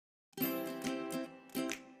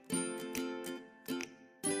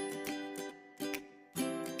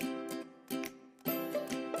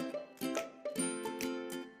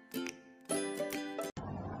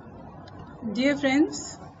Dear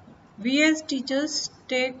friends, we as teachers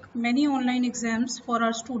take many online exams for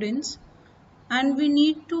our students and we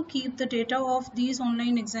need to keep the data of these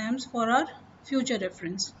online exams for our future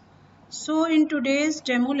reference. So in today's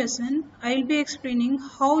demo lesson, I'll be explaining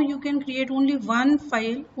how you can create only one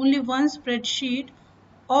file, only one spreadsheet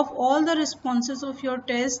of all the responses of your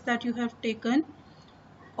tests that you have taken,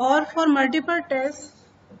 or for multiple tests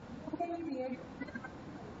you can create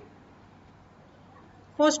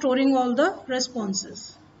for storing all the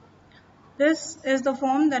responses. This is the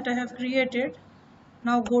form that I have created.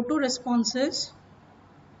 Now go to responses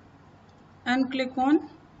and click on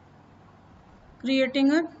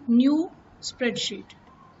creating a new spreadsheet.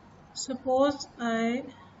 Suppose I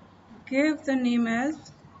give the name as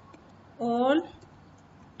all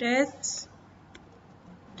tests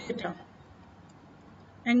data,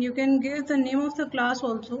 and you can give the name of the class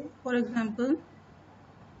also, for example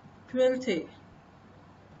 12th A.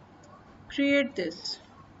 Create this.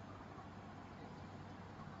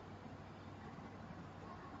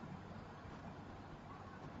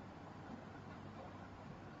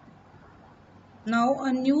 Now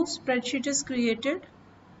a new spreadsheet is created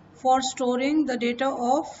for storing the data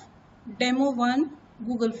of demo 1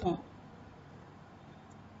 Google form.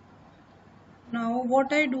 Now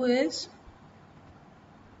what I do is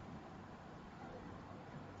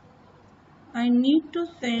I need to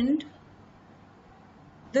send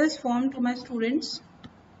this form to my students.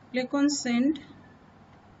 Click on send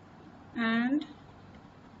and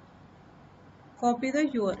copy the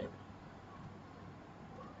URL.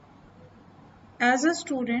 As a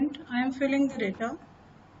student, I am filling the data.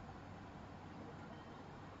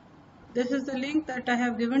 This is the link that I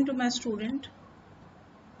have given to my student.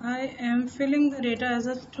 I am filling the data as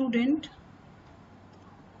a student.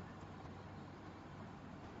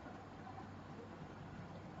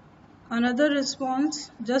 Another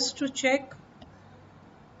response just to check.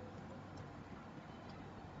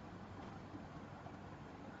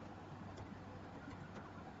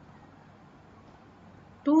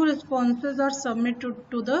 Two responses are submitted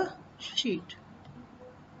to the sheet.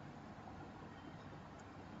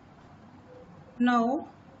 Now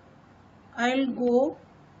I'll go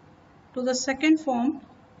to the second form.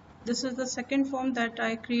 This is the second form that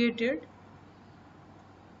I created.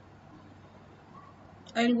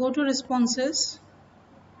 I'll go to responses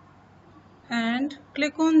and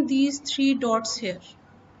click on these three dots here.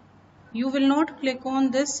 You will not click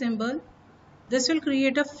on this symbol. This will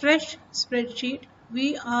create a fresh spreadsheet.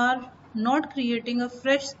 We are not creating a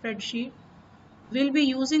fresh spreadsheet. We'll be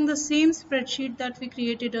using the same spreadsheet that we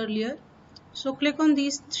created earlier. So click on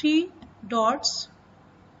these three dots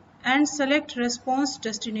and select response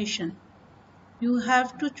destination. You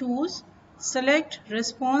have to choose select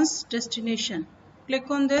response destination. Click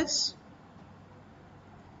on this,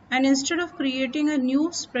 and instead of creating a new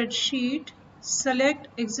spreadsheet, select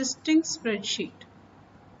existing spreadsheet.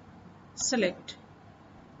 Select.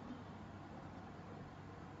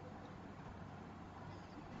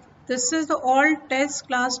 This is the all test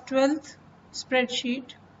class 12th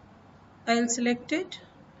spreadsheet. I'll select it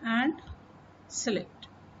and select.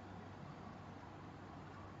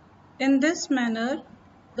 In this manner,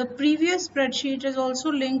 the previous spreadsheet is also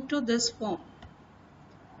linked to this form.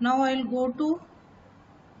 Now I'll go to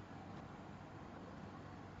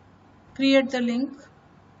create the link,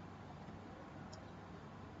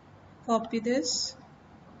 copy this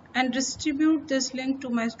and distribute this link to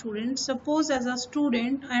my students. Suppose as a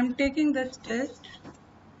student I am taking this test.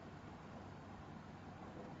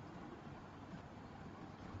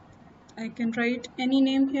 I can write any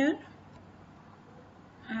name here,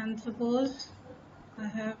 and suppose I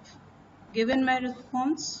have given my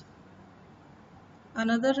response.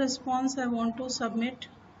 Another response I want to submit.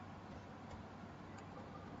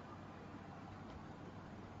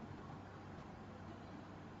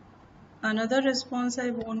 Another response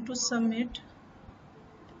I want to submit.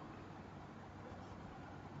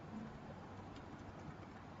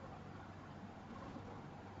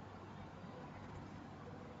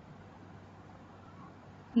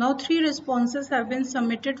 Now 3 responses have been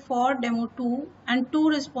submitted for demo 2 and 2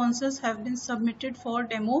 responses have been submitted for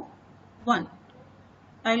demo 1.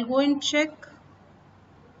 I'll go and check.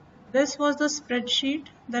 This was the spreadsheet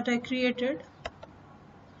that I created.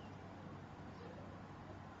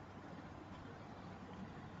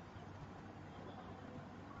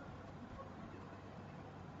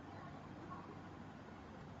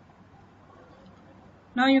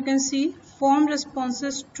 Now you can see form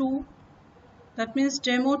responses 2, that means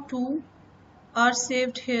demo 2 are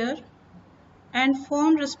saved here, and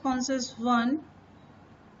form responses 1,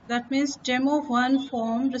 that means demo 1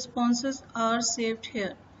 form responses are saved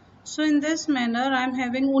here. So in this manner, I am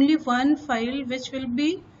having only one file which will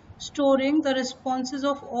be storing the responses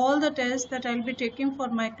of all the tests that I will be taking for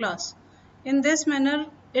my class. In this manner,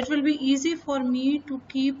 it will be easy for me to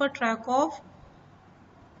keep a track of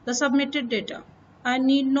the submitted data. I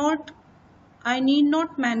need not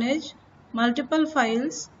manage multiple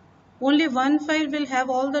files. Only one file will have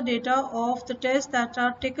all the data of the tests that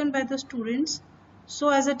are taken by the students. So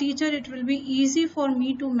as a teacher, it will be easy for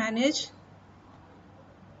me to manage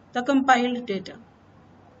the compiled data.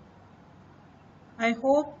 I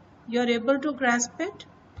hope you are able to grasp it.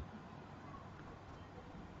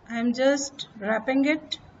 I am just wrapping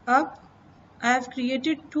it up. I have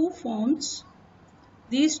created two forms.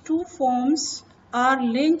 These two forms are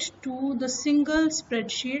linked to the single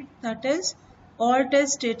spreadsheet, that is all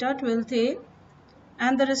test data 12th A,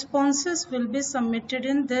 and the responses will be submitted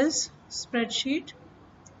in this spreadsheet.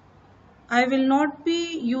 I will not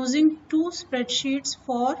be using two spreadsheets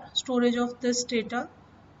for storage of this data.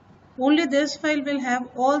 Only this file will have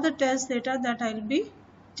all the test data that I will be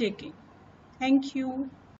taking. Thank you.